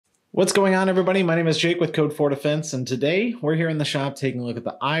What's going on, everybody? My name is Jake with Code 4 Defense, and today we're here in the shop taking a look at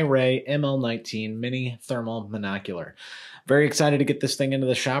the Iray ML19 Mini Thermal Monocular. Very excited to get this thing into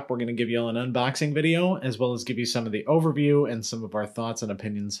the shop. We're going to give you an unboxing video, as well as give you some of the overview and some of our thoughts and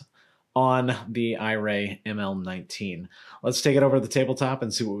opinions on the Iray ML19. Let's take it over to the tabletop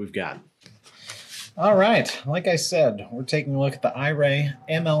and see what we've got. All right, like I said, we're taking a look at the Iray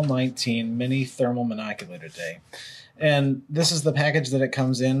ML19 Mini Thermal Monocular today. And this is the package that it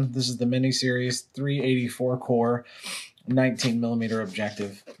comes in. This is the mini series 384 core, 19 millimeter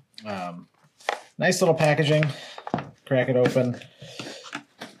objective. Nice little packaging. Crack it open.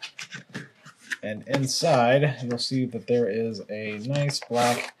 And inside, you'll see that there is a nice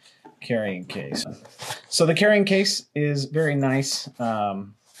black carrying case. So the carrying case is very nice,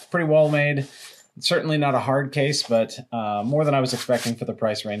 pretty well made. Certainly not a hard case, but more than I was expecting for the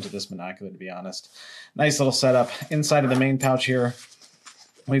price range of this monocular, to be honest. Nice little setup. Inside of the main pouch here,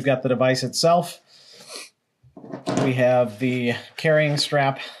 we've got the device itself. We have the carrying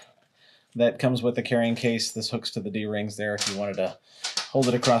strap that comes with the carrying case. This hooks to the D-rings there if you wanted to hold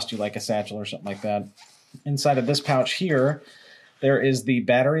it across you like a satchel or something like that. Inside of this pouch here, there is the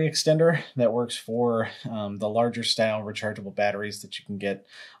battery extender that works for the larger style rechargeable batteries that you can get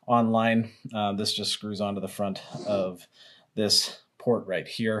online. This just screws onto the front of this port right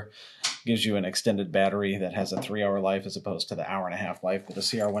here. Gives you an extended battery that has a 3-hour life as opposed to the 1.5-hour life that a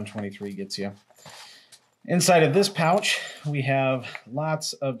CR123 gets you. Inside of this pouch, we have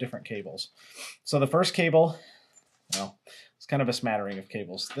lots of different cables. So the first cable, well, it's kind of a smattering of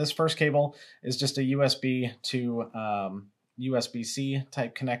cables. This first cable is just a USB to USB-C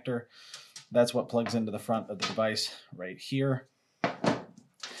type connector. That's what plugs into the front of the device right here.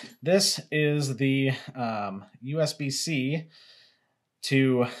 This is the USB-C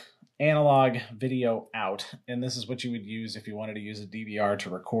to analog video out, and this is what you would use if you wanted to use a DVR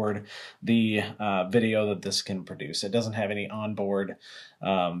to record the video that this can produce. It doesn't have any onboard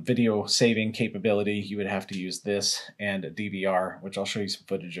video saving capability. You would have to use this and a DVR, which I'll show you some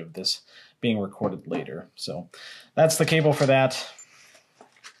footage of this being recorded later. So that's the cable for that.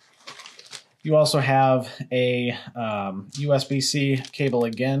 You also have a USB-C cable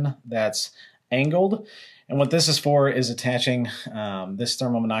again that's angled. And what this is for is attaching this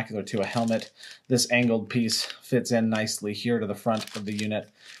thermal monocular to a helmet. This angled piece fits in nicely here to the front of the unit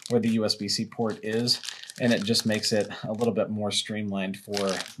where the USB-C port is, and it just makes it a little bit more streamlined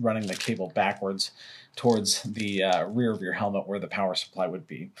for running the cable backwards towards the rear of your helmet where the power supply would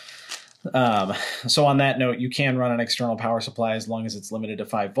be. So on that note, you can run an external power supply as long as it's limited to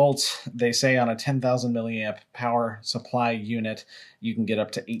 5 volts. They say on a 10,000 milliamp power supply unit, you can get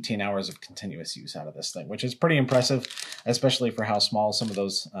up to 18 hours of continuous use out of this thing, which is pretty impressive, especially for how small some of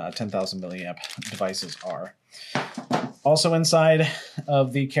those 10,000 milliamp devices are. Also inside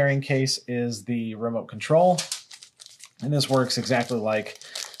of the carrying case is the remote control, and this works exactly like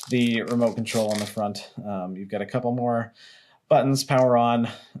the remote control on the front. You've got a couple more buttons, power on,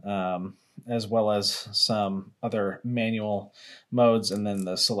 as well as some other manual modes, and then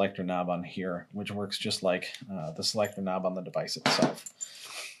the selector knob on here, which works just like the selector knob on the device itself.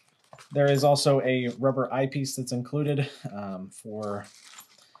 There is also a rubber eyepiece that's included for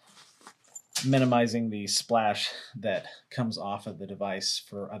minimizing the splash that comes off of the device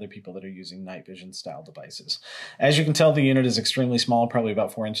for other people that are using night vision style devices. As you can tell, the unit is extremely small, probably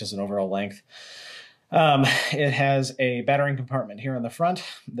about 4 inches in overall length. It has a battering compartment here in the front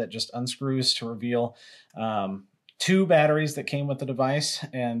that just unscrews to reveal 2 batteries that came with the device,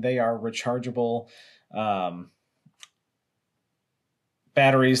 and they are rechargeable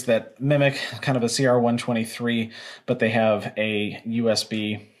batteries that mimic kind of a CR123, but they have a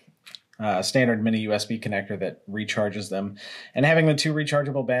USB, standard mini USB connector that recharges them. And having the 2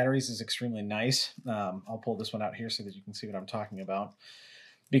 rechargeable batteries is extremely nice. I'll pull this one out here so that you can see what I'm talking about,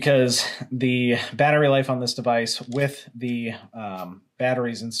 because the battery life on this device with the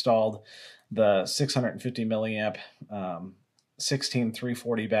batteries installed, the 650 milliamp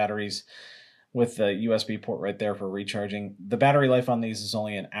 16340 batteries with the USB port right there for recharging, the battery life on these is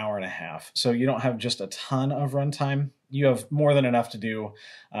only 1.5 hours. So you don't have just a ton of runtime. You have more than enough to do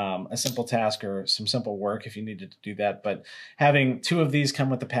a simple task or some simple work if you needed to do that. But having 2 of these come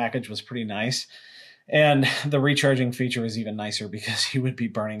with the package was pretty nice. And the recharging feature is even nicer because you would be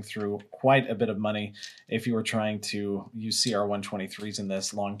burning through quite a bit of money if you were trying to use CR123s in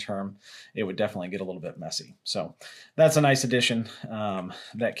this long term. It would definitely get a little bit messy. So that's a nice addition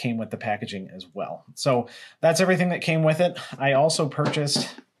that came with the packaging as well. So that's everything that came with it. I also purchased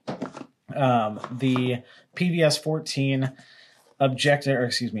the PVS-14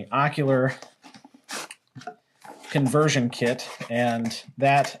 ocular conversion kit, and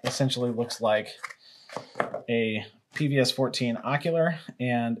that essentially looks like a PVS-14 ocular,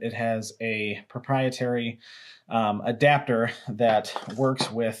 and it has a proprietary adapter that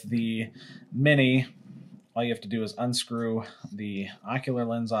works with the Mini. All you have to do is unscrew the ocular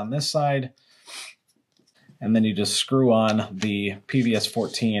lens on this side, and then you just screw on the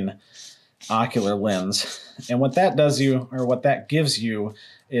PVS-14 ocular lens. And what that does you, or what that gives you,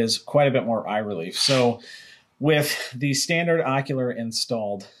 is quite a bit more eye relief. So with the standard ocular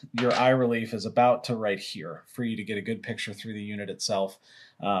installed, your eye relief is about to right here for you to get a good picture through the unit itself.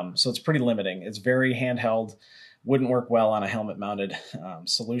 So it's pretty limiting. It's very handheld, wouldn't work well on a helmet-mounted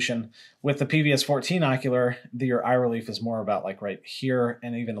solution. With the PVS-14 ocular, your eye relief is more about like right here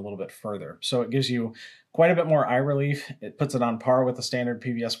and even a little bit further. So it gives you quite a bit more eye relief. It puts it on par with the standard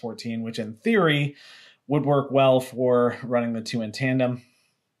PVS-14, which in theory would work well for running the two in tandem.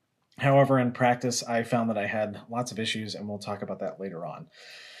 However, in practice, I found that I had lots of issues, and we'll talk about that later on.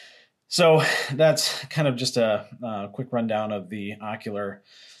 So that's kind of just a quick rundown of the ocular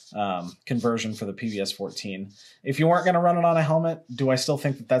conversion for the PVS-14. If you weren't going to run it on a helmet, do I still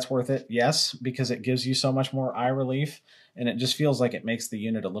think that that's worth it? Yes, because it gives you so much more eye relief, and it just feels like it makes the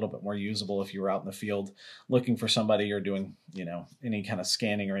unit a little bit more usable if you were out in the field looking for somebody or doing, you know, any kind of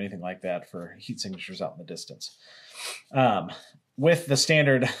scanning or anything like that for heat signatures out in the distance. With the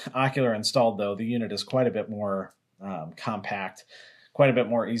standard ocular installed, though, the unit is quite a bit more compact, quite a bit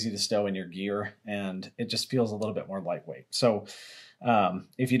more easy to stow in your gear, and it just feels a little bit more lightweight. So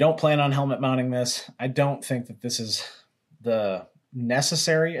if you don't plan on helmet mounting this, I don't think that this is the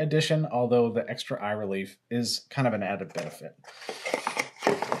necessary addition, although the extra eye relief is kind of an added benefit.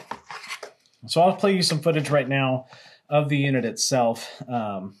 So I'll play you some footage right now of the unit itself,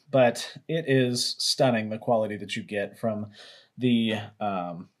 but it is stunning, the quality that you get from the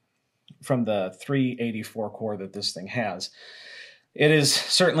 384 core that this thing has. It is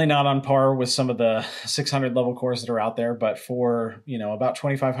certainly not on par with some of the 600 level cores that are out there, but for, you know, about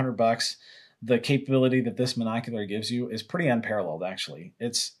 $2,500, the capability that this monocular gives you is pretty unparalleled, actually.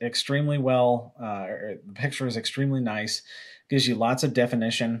 It's extremely well, the picture is extremely nice, gives you lots of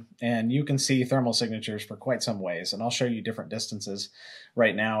definition, and you can see thermal signatures for quite some ways. And I'll show you different distances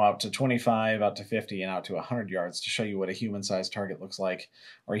right now, out to 25, out to 50, and out to 100 yards to show you what a human-sized target looks like,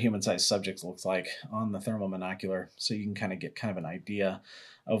 or a human-sized subject looks like on the thermal monocular, so you can kind of get kind of an idea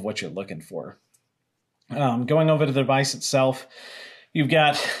of what you're looking for. Going over to the device itself, you've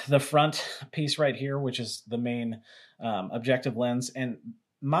got the front piece right here, which is the main objective lens, and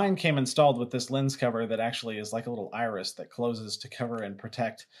mine came installed with this lens cover that actually is like a little iris that closes to cover and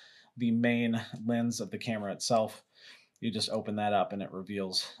protect the main lens of the camera itself. You just open that up and it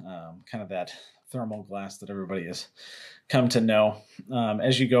reveals kind of that thermal glass that everybody has come to know.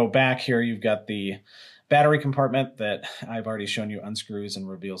 As you go back here, you've got the battery compartment that I've already shown you unscrews and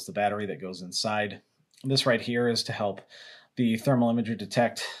reveals the battery that goes inside. This right here is to help the thermal imager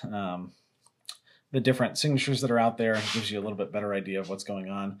detect the different signatures that are out there. It gives you a little bit better idea of what's going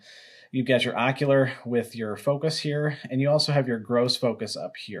on. You've got your ocular with your focus here, and you also have your gross focus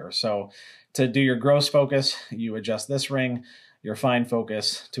up here. So to do your gross focus, you adjust this ring. Your fine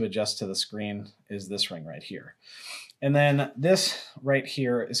focus to adjust to the screen is this ring right here. And then this right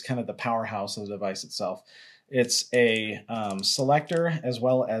here is kind of the powerhouse of the device itself. It's a selector as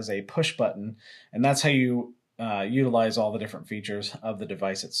well as a push button, and that's how you utilize all the different features of the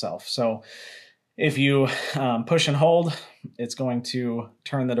device itself. So if you push and hold, it's going to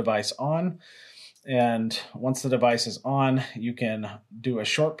turn the device on. And once the device is on, you can do a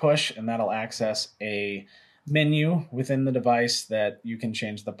short push, and that'll access a menu within the device that you can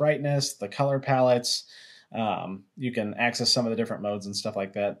change the brightness, the color palettes. You can access some of the different modes and stuff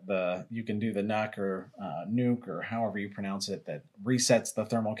like that. You can do the NUC or nuke, or however you pronounce it, that resets the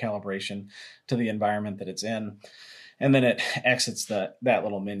thermal calibration to the environment that it's in. And then it exits that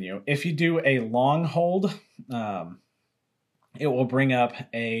little menu. If you do a long hold, it will bring up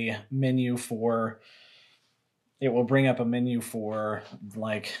a menu for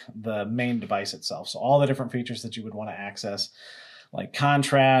like the main device itself. So all the different features that you would want to access, like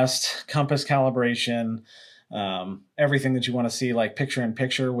contrast, compass calibration, everything that you want to see, like picture in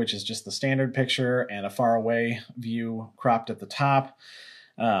picture, which is just the standard picture, and a far away view cropped at the top.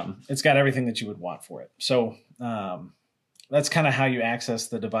 It's got everything that you would want for it. So that's kind of how you access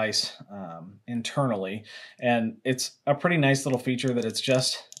the device internally. And it's a pretty nice little feature that it's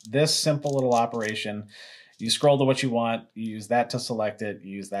just this simple little operation. You scroll to what you want, you use that to select it,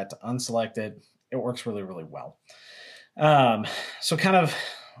 you use that to unselect it. It works really, really well. So kind of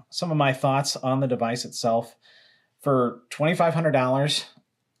some of my thoughts on the device itself. For $2,500,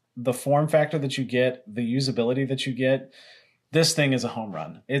 the form factor that you get, the usability that you get, this thing is a home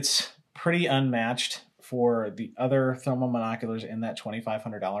run. It's pretty unmatched for the other thermal monoculars in that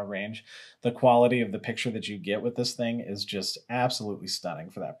 $2,500 range. The quality of the picture that you get with this thing is just absolutely stunning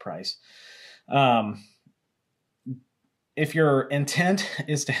for that price. If your intent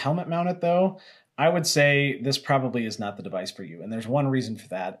is to helmet mount it though, I would say this probably is not the device for you. And there's one reason for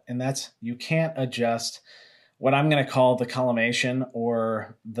that, and that's you can't adjust what I'm going to call the collimation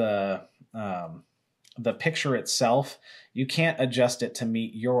or the picture itself. You can't adjust it to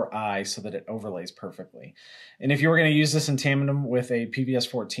meet your eye so that it overlays perfectly. And if you were going to use this in tandem with a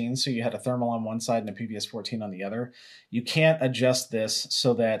PVS-14, so you had a thermal on one side and a PVS-14 on the other, you can't adjust this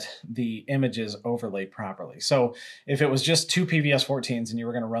so that the images overlay properly. So if it was just two PVS-14s and you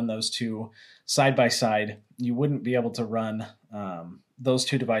were going to run those two side by side, you wouldn't be able to run those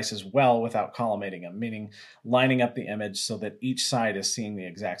two devices well without collimating them, meaning lining up the image so that each side is seeing the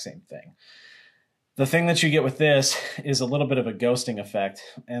exact same thing. The thing that you get with this is a little bit of a ghosting effect,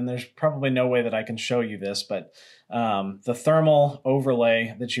 and there's probably no way that I can show you this, but the thermal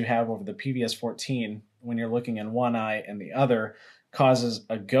overlay that you have over the PVS-14 when you're looking in one eye and the other causes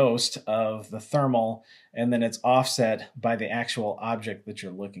a ghost of the thermal, and then it's offset by the actual object that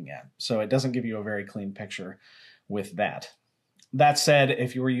you're looking at. So it doesn't give you a very clean picture with that. That said,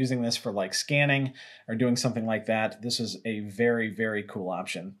 if you were using this for like scanning or doing something like that, this is a very, very cool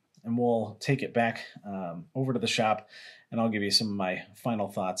option. And we'll take it back over to the shop, and I'll give you some of my final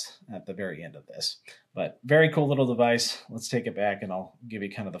thoughts at the very end of this. But very cool little device. Let's take it back, and I'll give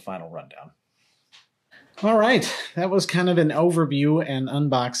you kind of the final rundown. All right, that was kind of an overview and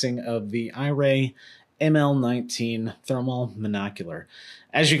unboxing of the Iray ML19 Thermal Monocular.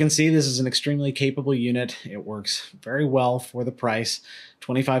 As you can see, this is an extremely capable unit. It works very well for the price,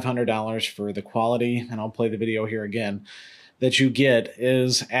 $2,500 for the quality, and I'll play the video here again, that you get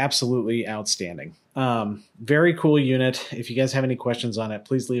is absolutely outstanding. Very cool unit. If you guys have any questions on it,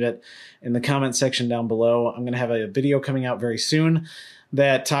 please leave it in the comment section down below. I'm going to have a video coming out very soon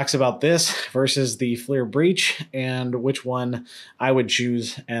that talks about this versus the FLIR Breach and which one I would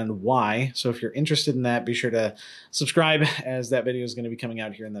choose and why. So if you're interested in that, be sure to subscribe, as that video is going to be coming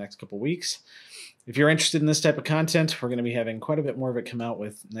out here in the next couple weeks. If you're interested in this type of content, we're going to be having quite a bit more of it come out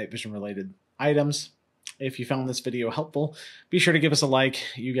with night vision related items. If you found this video helpful, be sure to give us a like.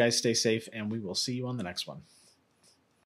 You guys stay safe, and we will see you on the next one.